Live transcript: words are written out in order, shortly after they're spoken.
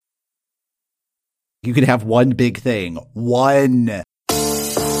You can have one big thing. One.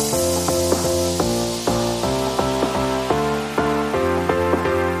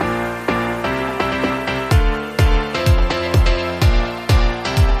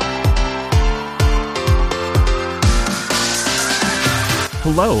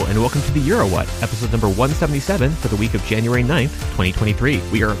 Hello, and welcome to the Euro What, episode number 177 for the week of January 9th, 2023.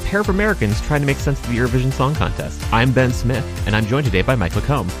 We are a pair of Americans trying to make sense of the Eurovision Song Contest. I'm Ben Smith, and I'm joined today by Mike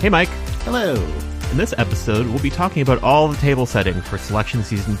McComb. Hey, Mike. Hello. In this episode, we'll be talking about all the table setting for selection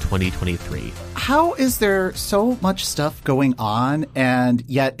season 2023. How is there so much stuff going on, and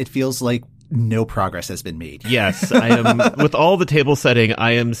yet it feels like no progress has been made? Yes, I am. With all the table setting,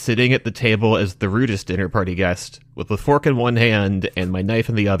 I am sitting at the table as the rudest dinner party guest, with a fork in one hand and my knife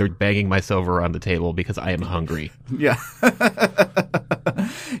in the other, banging my silver on the table because I am hungry. Yeah.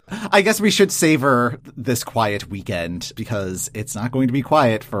 I guess we should savor this quiet weekend because it's not going to be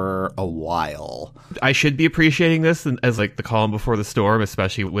quiet for a while. I should be appreciating this as like the calm before the storm,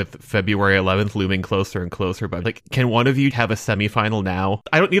 especially with February 11th looming closer and closer. But like, can one of you have a semifinal now?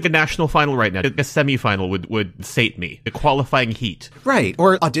 I don't need the national final right now. A semifinal would sate me. The qualifying heat. Right.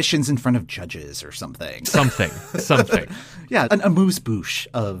 Or auditions in front of judges or something. Something. Yeah, an Amuse-Bouche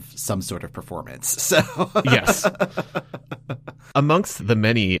of some sort of performance. So yes. Amongst the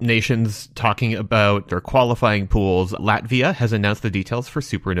many nations talking about their qualifying pools, Latvia has announced the details for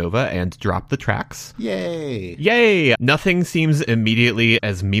Supernova and dropped the tracks. Yay. Yay! Nothing seems immediately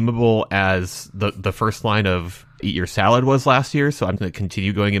as memeable as the first line of Eat Your Salad was last year, so I'm going to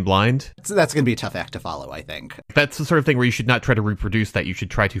continue going in blind. So that's going to be a tough act to follow, I think. That's the sort of thing where you should not try to reproduce that. You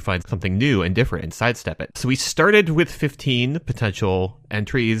should try to find something new and different and sidestep it. So we started with 15 potential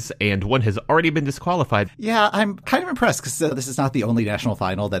entries, and one has already been disqualified. Yeah, I'm kind of impressed because this is not the only national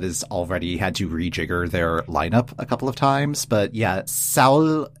final that has already had to rejigger their lineup a couple of times. But yeah,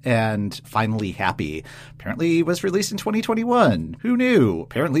 Saul and Finally Happy apparently was released in 2021. Who knew?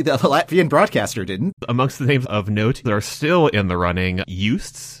 Apparently the Latvian broadcaster didn't. Amongst the names of note that are still in the running,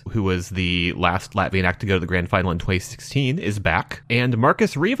 Justs, who was the last Latvian act to go to the grand final in 2016, is back. And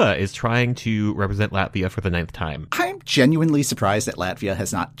Marcus Riva is trying to represent Latvia for the 9th time. I'm genuinely surprised that Latvia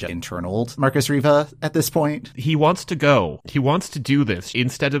has not internaled Marcus Riva at this point. He wants to go. He wants to do this.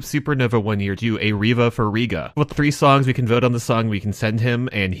 Instead of Supernova one year, do a Riva for Riga. With 3 songs, we can vote on the song, we can send him,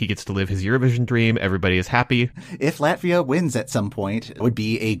 and he gets to live his Eurovision dream. Everybody is happy. If Latvia wins at some point, it would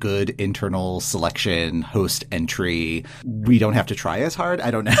be a good internal selection host entry. We don't have to try as hard.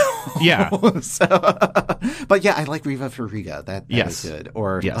 I don't know. Yeah. But yeah, I like Riva for Riga. That is good.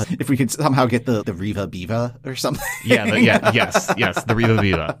 Or if we could somehow get the Riva Biva or something. Yes, the Riva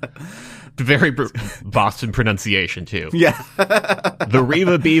Viva. Very Boston pronunciation, too. Yeah. The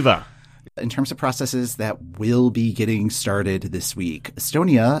Riva Biva. In terms of processes that will be getting started this week,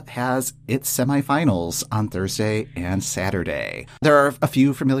 Estonia has its semifinals on Thursday and Saturday. There are a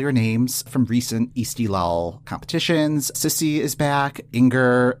few familiar names from recent Istilal competitions. Sissi is back,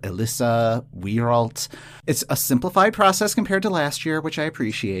 Inger, Elissa, Weiralt. It's a simplified process compared to last year, which I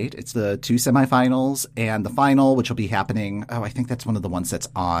appreciate. It's the 2 semifinals and the final, which will be happening. I think that's one of the ones that's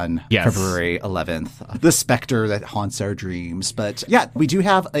on February 11th. The specter that haunts our dreams. But yeah, we do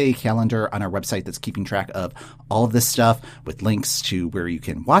have a calendar on our website that's keeping track of all of this stuff with links to where you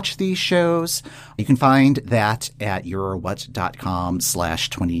can watch these shows. You can find that at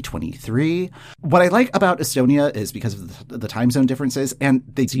eurowhat.com/2023. What I like about Estonia is because of the time zone differences, and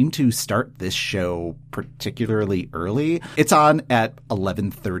they seem to start this show particularly early. It's on at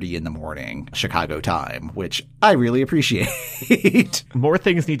 11:30 in the morning, Chicago time, which I really appreciate. More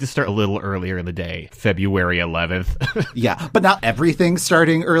things need to start a little earlier in the day. February 11th. Yeah, but not everything's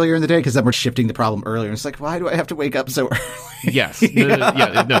starting earlier in the day, because then we're shifting the problem earlier. And it's like, why do I have to wake up so early? Yes.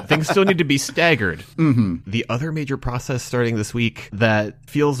 No, things still need to be staggered. Mm-hmm. The other major process starting this week that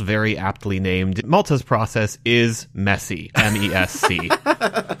feels very aptly named Malta's process is Messy. MESC.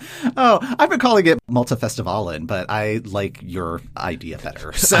 Oh, I've been calling it Malta Festivalen, but I like your idea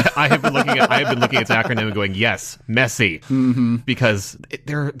better. So. I have been looking at its acronym and going, yes, Messy. Mm-hmm. Because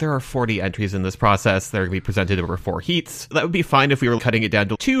there are 40 entries in this process. They're going to be presented over 4 heats. That would be fine if we were cutting it down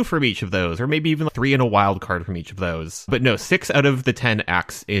to 2 from each of those, or maybe even 3 and a wild card from each of those. But no, 6 out of the 10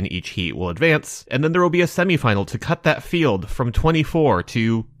 acts in each heat will advance, and then there will be a semifinal to cut that field from 24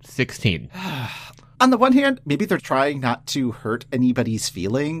 to 16. On the one hand, maybe they're trying not to hurt anybody's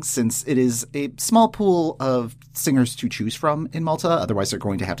feelings since it is a small pool of singers to choose from in Malta. Otherwise, they're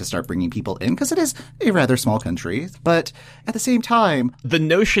going to have to start bringing people in because it is a rather small country. But at the same time, the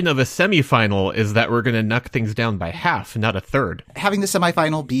notion of a semifinal is that we're going to knock things down by half, not a third. Having the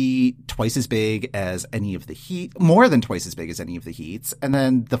semifinal be twice as big as any of the heat, more than twice as big as any of the heats, and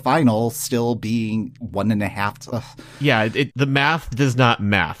then the final still being 1.5. Yeah, the math does not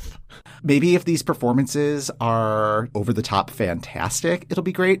math. Maybe if these performances are over the top fantastic, it'll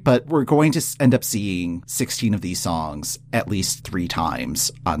be great, but we're going to end up seeing 16 of these songs at least 3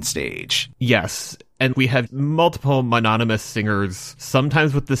 times on stage. Yes. And we have multiple mononymous singers,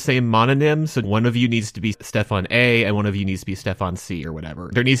 sometimes with the same mononym. So one of you needs to be Stefan A and one of you needs to be Stefan C or whatever.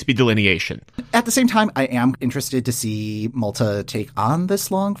 There needs to be delineation. At the same time, I am interested to see Malta take on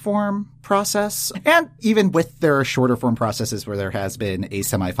this long form process. And even with their shorter form processes where there has been a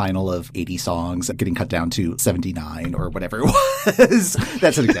semifinal of 80 songs getting cut down to 79 or whatever it was,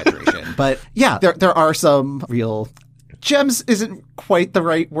 that's an exaggeration. But yeah, there are some real... Gems isn't quite the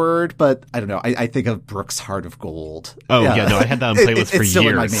right word, but I don't know. I think of Brooke's Heart of Gold. Oh, yeah, no, I had that on playlist for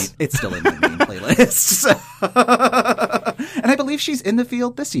years. It's still in my main playlist. And I believe she's in the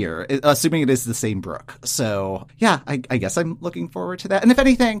field this year, assuming it is the same Brooke. So, yeah, I guess I'm looking forward to that. And if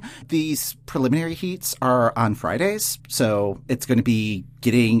anything, these preliminary heats are on Fridays, so it's going to be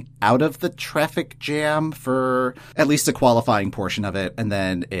getting out of the traffic jam for at least a qualifying portion of it, and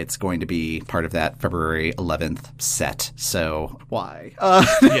then it's going to be part of that February 11th set. So why?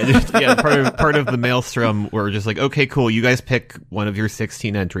 Part of the maelstrom. We're just like, okay, cool. You guys pick one of your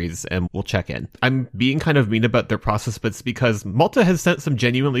 16 entries, and we'll check in. I'm being kind of mean about their process, but it's because Malta has sent some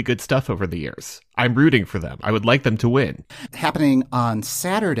genuinely good stuff over the years. I'm rooting for them. I would like them to win. Happening on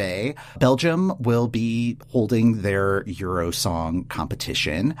Saturday, Belgium will be holding their Eurosong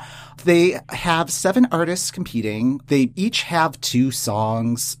competition. They have 7 artists competing. They each have 2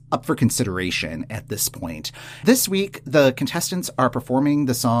 songs up for consideration at this point. This week, the contestants are performing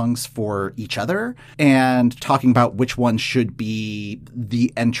the songs for each other and talking about which one should be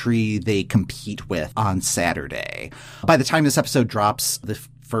the entry they compete with on Saturday. By the time this episode drops, the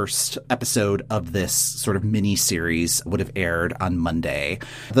first episode of this sort of mini series would have aired on Monday.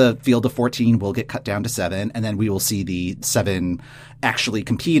 The field of 14 will get cut down to 7, and then we will see the 7 actually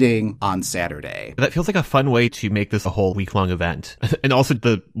competing on Saturday. That feels like a fun way to make this a whole week-long event. And also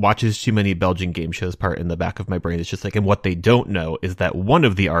the watches too many Belgian game shows part in the back of my brain. It's just like, and what they don't know is that one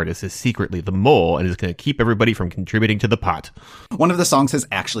of the artists is secretly the mole and is going to keep everybody from contributing to the pot. One of the songs has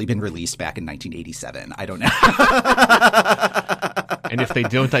actually been released back in 1987. I don't know. And if they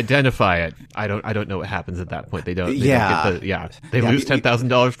don't identify it, I don't know what happens at that point. They lose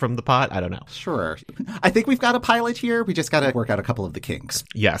 $10,000 from the pot. I don't know. Sure. I think we've got a pilot here. We just got to work out a couple of the kinks.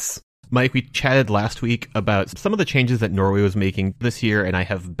 Yes. Mike, we chatted last week about some of the changes that Norway was making this year, and I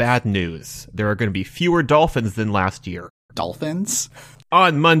have bad news. There are going to be fewer dolphins than last year. Dolphins?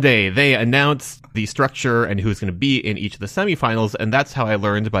 On Monday, they announced the structure and who's going to be in each of the semifinals, and that's how I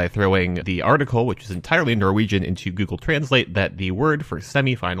learned by throwing the article, which is entirely Norwegian, into Google Translate, that the word for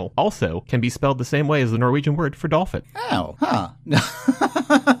semifinal also can be spelled the same way as the Norwegian word for dolphin. Oh, huh.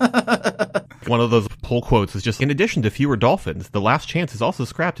 One of those pull quotes is just, in addition to fewer dolphins, the last chance is also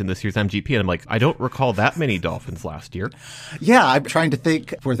scrapped in this year's MGP. And I'm like, I don't recall that many dolphins last year. Yeah, I'm trying to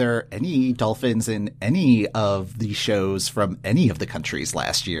think, were there any dolphins in any of the shows from any of the countries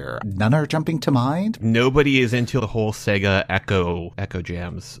last year? None are jumping to mind? Nobody is into the whole Sega Echo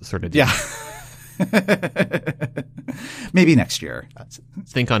Jams sort of deal. Yeah. Maybe next year.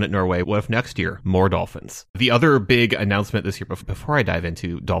 Think on it, Norway. What if next year, more dolphins? The other big announcement this year, before I dive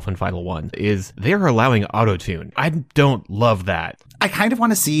into Dolphin Final 1, is they're allowing autotune. I don't love that. I kind of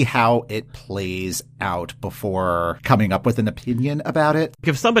want to see how it plays out before coming up with an opinion about it.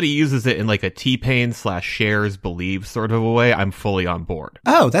 If somebody uses it in like a T-Pain / Shares Believe sort of a way, I'm fully on board.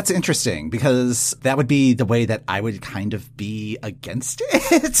 Oh, that's interesting, because that would be the way that I would kind of be against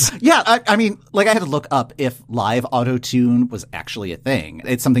it. Yeah, I mean, like I had to look up if live auto-tune was actually a thing.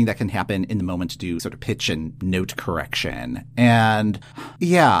 It's something that can happen in the moment to do sort of pitch and note correction. And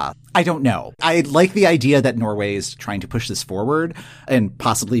yeah, I don't know. I like the idea that Norway is trying to push this forward and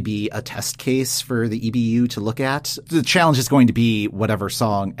possibly be a test case for the EBU to look at. The challenge is going to be whatever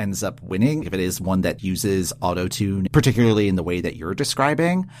song ends up winning, if it is one that uses auto-tune, particularly in the way that you're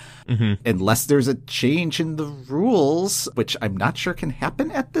describing. Mm-hmm. Unless there's a change in the rules, which I'm not sure can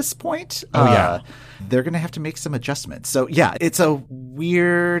happen at this point. Oh, yeah. They're going to have to make some adjustments. So, yeah, it's a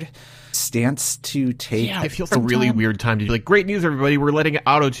weird stance to take. Yeah, it feels a really weird time to be like, great news, everybody, we're letting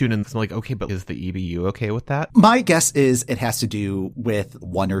auto-tune. And it's like, okay, but is the EBU okay with that? My guess is it has to do with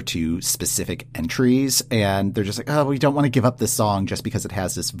one or two specific entries, and they're just like, oh, we don't want to give up this song just because it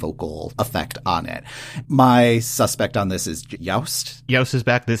has this vocal effect on it. My suspect on this is Joust. Joust is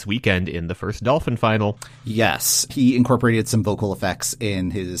back this weekend in the first Dolphin final. Yes, he incorporated some vocal effects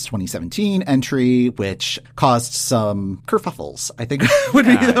in his 2017 entry, which caused some kerfuffles, I think would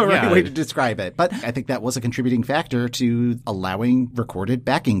be the right way to describe it. But I think that was a contributing factor to allowing recorded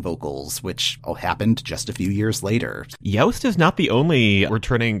backing vocals, which happened just a few years later. Joust is not the only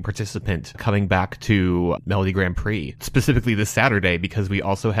returning participant coming back to Melody Grand Prix, specifically this Saturday, because we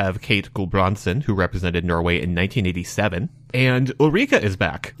also have Kate Gulbrandsen, who represented Norway in 1987. And Ulrika is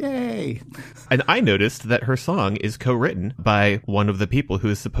back. Yay! And I noticed that her song is co-written by one of the people who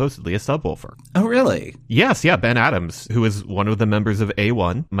is supposedly a subwoofer. Oh, really? Yes, yeah, Ben Adams, who is one of the members of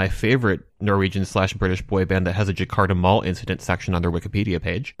A1, my favorite Norwegian/British boy band that has a Jakarta Mall incident section on their Wikipedia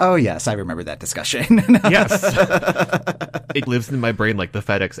page. Oh, yes, I remember that discussion. Yes. It lives in my brain like the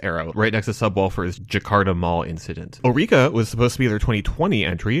FedEx arrow. Right next to Subwoofer's Jakarta Mall incident. Ulrika was supposed to be their 2020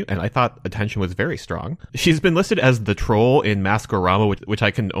 entry, and I thought attention was very strong. She's been listed as the troll in Maskorama, which I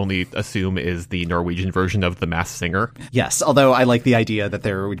can only assume is the Norwegian version of the Masked Singer. Yes, although I like the idea that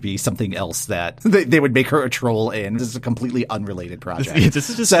there would be something else that they would make her a troll in. This is a completely unrelated project. This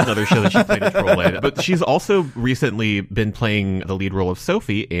is just another show that she played a troll in. But she's also recently been playing the lead role of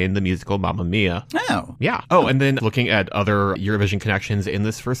Sophie in the musical Mamma Mia. Oh. Yeah. Oh, and then looking at other Eurovision connections in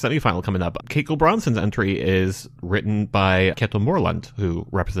this first semifinal coming up, Kate Gulbrandsen's entry is written by Ketil Moreland, who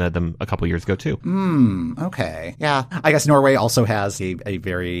represented them a couple years ago too. Okay. Yeah. I guess Norway also has a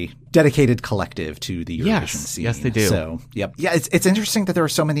very dedicated collective to the Eurovision scene. Yes, they do. So, yep. Yeah, it's interesting that there are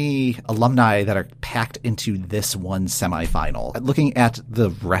so many alumni that are packed into this one semifinal. Looking at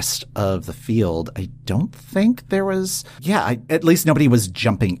the rest of the field, I don't think there was, at least nobody was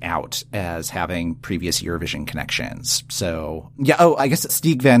jumping out as having previous Eurovision connections. So, I guess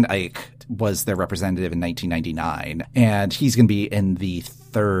Stig van Eyck was their representative in 1999, and he's going to be in the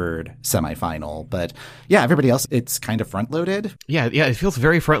third semifinal. But everybody else, it's kind of front-loaded. Yeah, it feels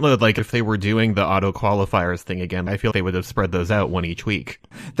very front-loaded. Like if they were doing the auto qualifiers thing again, I feel they would have spread those out one each week.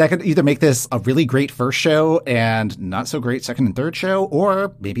 That could either make this a really great first show and not so great second and third show,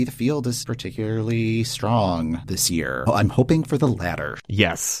 or maybe the field is particularly strong this year. I'm hoping for the latter.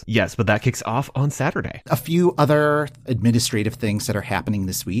 Yes, but that kicks off on Saturday. A few other administrative things that are happening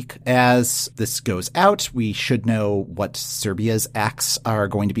this week. As this goes out, we should know what Serbia's acts are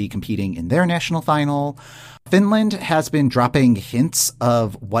going to be competing in their national final. Finland has been dropping hints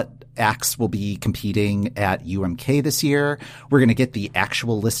of what acts will be competing at UMK this year. We're going to get the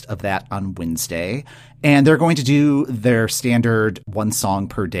actual list of that on Wednesday. And they're going to do their standard one song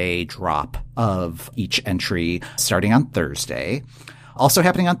per day drop of each entry starting on Thursday. Also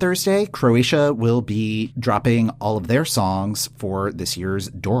happening on Thursday, Croatia will be dropping all of their songs for this year's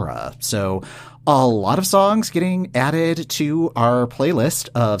Dora. So a lot of songs getting added to our playlist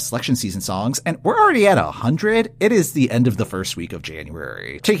of selection season songs, and we're already at 100. It is the end of the first week of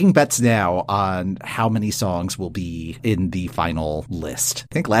January. Taking bets now on how many songs will be in the final list.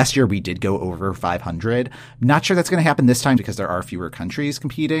 I think last year we did go over 500. Not sure that's going to happen this time because there are fewer countries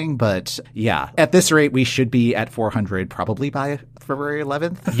competing, but at this rate, we should be at 400 probably by February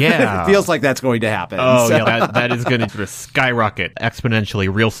 11th. Yeah. It feels like that's going to happen. Oh, so. That is going to sort of skyrocket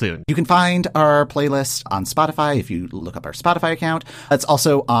exponentially real soon. You can find our playlist on Spotify if you look up our Spotify account. It's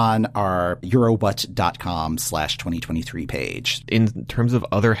also on our eurowhat.com/2023 page. In terms of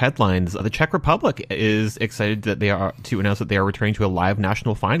other headlines, the Czech Republic is excited that they are to announce that they are returning to a live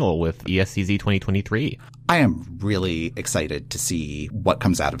national final with ESCZ 2023. I am really excited to see what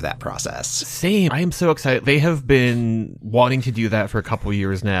comes out of that process. Same. I am so excited. They have been wanting to do that for a couple of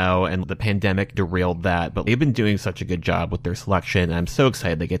years now, and the pandemic derailed that, but they've been doing such a good job with their selection, and I'm so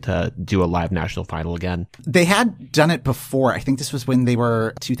excited they get to do a live national final again. They had done it before. I think this was when they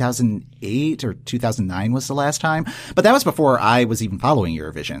were 2008 or 2009 was the last time, but that was before I was even following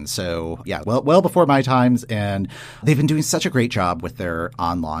Eurovision. So well before my times, and they've been doing such a great job with their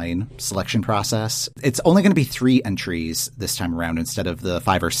online selection process. It's only going to be 3 entries this time around instead of the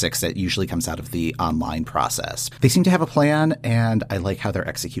 5 or 6 that usually comes out of the online process. They seem to have a plan, and I like how they're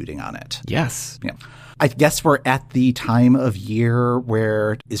executing on it. Yes. Yeah. I guess we're at the time of year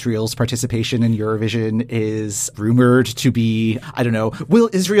where Israel's participation in Eurovision is rumored to be, I don't know, will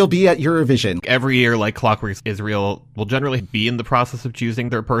Israel be at Eurovision? Every year, like clockwork, Israel will generally be in the process of choosing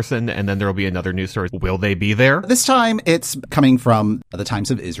their person, and then there will be another news story. Will they be there? This time, it's coming from the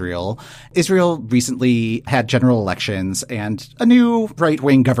Times of Israel. Israel recently we had general elections and a new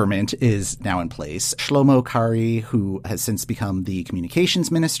right-wing government is now in place. Shlomo Kari, who has since become the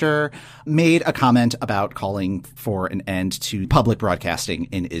communications minister, made a comment about calling for an end to public broadcasting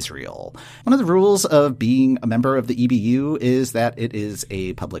in Israel. One of the rules of being a member of the EBU is that it is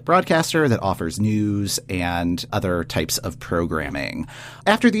a public broadcaster that offers news and other types of programming.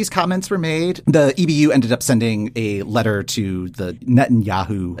 After these comments were made, the EBU ended up sending a letter to the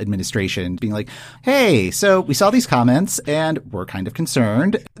Netanyahu administration being like, hey, so we saw these comments and we're kind of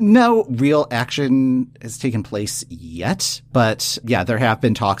concerned. No real action has taken place yet, but yeah, there have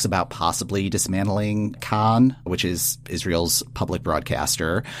been talks about possibly dismantling Khan, which is Israel's public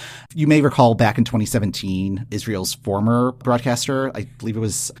broadcaster. You may recall back in 2017, Israel's former broadcaster, I believe it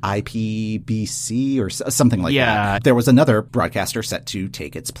was IPBC or something like that. There was another broadcaster set to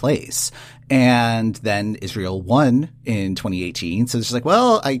take its place. And then Israel won in 2018. So it's just like,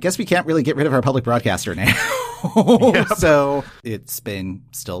 well, I guess we can't really get rid of our public broadcaster now. Yep. So it's been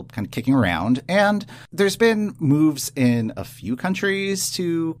still kind of kicking around. And there's been moves in a few countries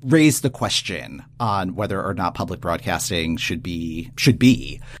to raise the question on whether or not public broadcasting should be.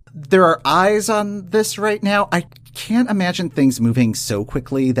 There are eyes on this right now. I can't imagine things moving so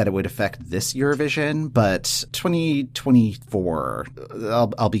quickly that it would affect this Eurovision, but 2024,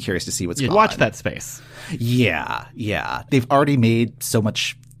 I'll be curious to see what's going on. Watch that space. Yeah. They've already made so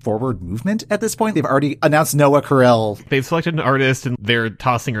much forward movement at this point. They've already announced Noah Carell. They've selected an artist and they're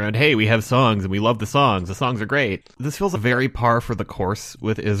tossing around, hey, we have songs and we love the songs. The songs are great. This feels very par for the course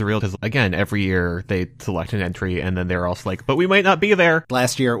with Israel because, again, every year they select an entry and then they're also like, but we might not be there.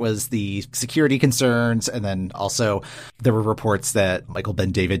 Last year it was the security concerns, and then also there were reports that Michael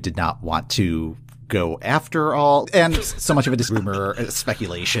Ben David did not want to go after all, and so much of it is rumor,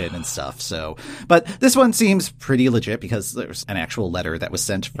 speculation and stuff. So, but this one seems pretty legit because there's an actual letter that was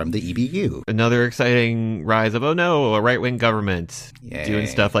sent from the EBU. Another exciting rise of, oh no, a right-wing government doing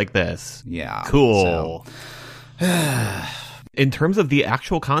stuff like this. Yeah. Cool. So. In terms of the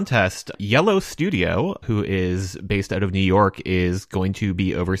actual contest, Yellow Studio, who is based out of New York, is going to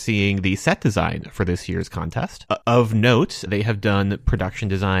be overseeing the set design for this year's contest. Of note, they have done production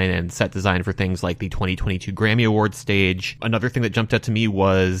design and set design for things like the 2022 Grammy Awards stage. Another thing that jumped out to me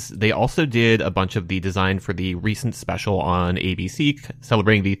was they also did a bunch of the design for the recent special on ABC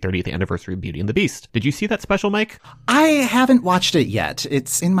celebrating the 30th anniversary of Beauty and the Beast. Did you see that special, Mike? I haven't watched it yet.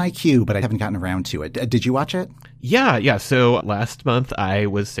 It's in my queue, but I haven't gotten around to it. Did you watch it? Yeah. So last month I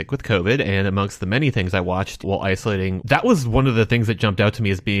was sick with COVID, and amongst the many things I watched while isolating, that was one of the things that jumped out to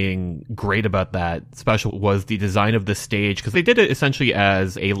me as being great about that special was the design of the stage, because they did it essentially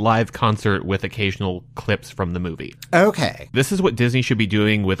as a live concert with occasional clips from the movie. Okay. This is what Disney should be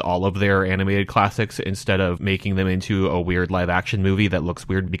doing with all of their animated classics instead of making them into a weird live action movie that looks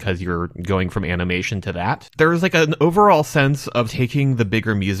weird because you're going from animation to that. There's like an overall sense of taking the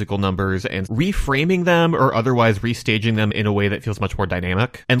bigger musical numbers and reframing them or otherwise restaging them in a way that feels much more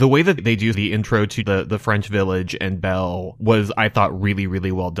dynamic. And the way that they do the intro to the French Village and Belle was, I thought, really,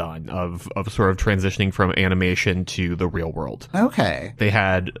 really well done of sort of transitioning from animation to the real world. Okay. They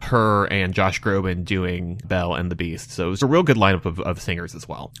had her and Josh Groban doing Belle and the Beast. So it was a real good lineup of singers as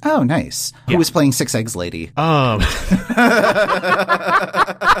well. Oh, nice. Yeah. Who was playing Six Eggs Lady? Was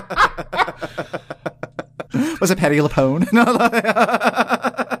it Patti LuPone?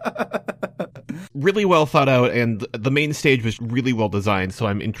 Really well thought out, and the main stage was really well designed, so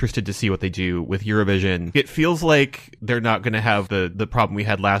I'm interested to see what they do with Eurovision. It feels like they're not going to have the problem we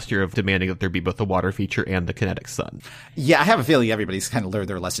had last year of demanding that there be both the water feature and the kinetic sun. Yeah, I have a feeling everybody's kind of learned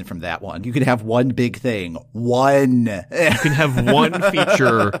their lesson from that one. You could have one big thing. One. You can have one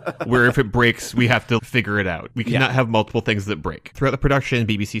feature where if it breaks, we have to figure it out. We cannot have multiple things that break. Throughout the production,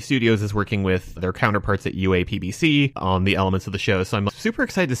 BBC Studios is working with their counterparts at UAPBC on the elements of the show, so I'm super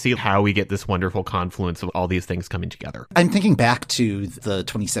excited to see how we get this wonderful confluence of all these things coming together. I'm thinking back to the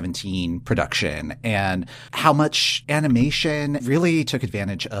 2017 production and how much animation really took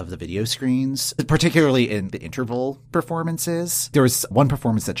advantage of the video screens, particularly in the interval performances. There was one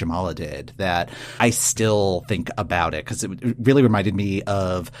performance that Jamala did that I still think about it because it really reminded me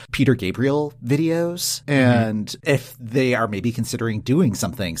of Peter Gabriel videos. And if they are maybe considering doing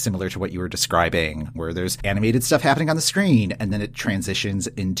something similar to what you were describing, where there's animated stuff happening on the screen and then it transitions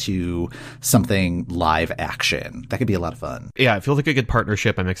into something live action. That could be a lot of fun. Yeah, it feels like a good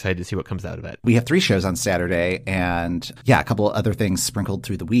partnership. I'm excited to see what comes out of it. We have 3 shows on Saturday and a couple of other things sprinkled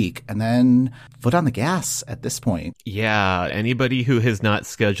through the week, and then foot on the gas at this point. Yeah, anybody who has not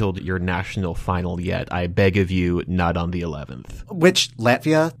scheduled your national final yet, I beg of you, not on the 11th. Which,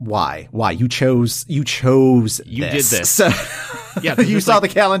 Latvia, why? You chose You this. did this. So Yeah, 'cause You there's, saw like, the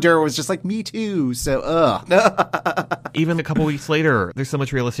calendar and was just like, me too. So, even a couple weeks later, there's so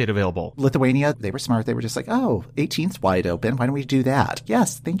much real estate available. Lithuania, they were smart. They were just like, oh, 18th's wide open. Why don't we do that?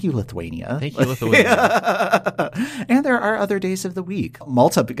 Yes, thank you, Lithuania. Thank you, Lithuania. And there are other days of the week.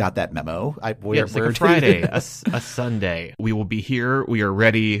 Malta got that memo. It's like a Friday, a Sunday. We will be here. We are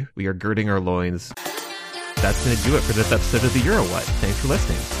ready. We are girding our loins. That's going to do it for this episode of The Euro What. Thanks for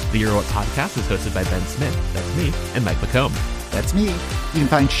listening. The Euro What podcast is hosted by Ben Smith, that's me, and Mike McComb. That's me. You can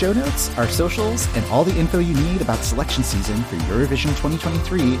find show notes, our socials, and all the info you need about selection season for Eurovision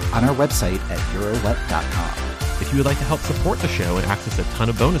 2023 on our website at eurowhat.com. If you would like to help support the show and access a ton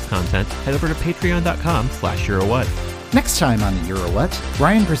of bonus content, head over to patreon.com/eurowhat. Next time on The Euro What,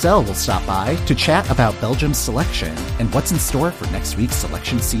 Ryan Grizel will stop by to chat about Belgium's selection and what's in store for next week's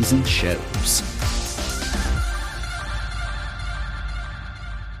selection season shows.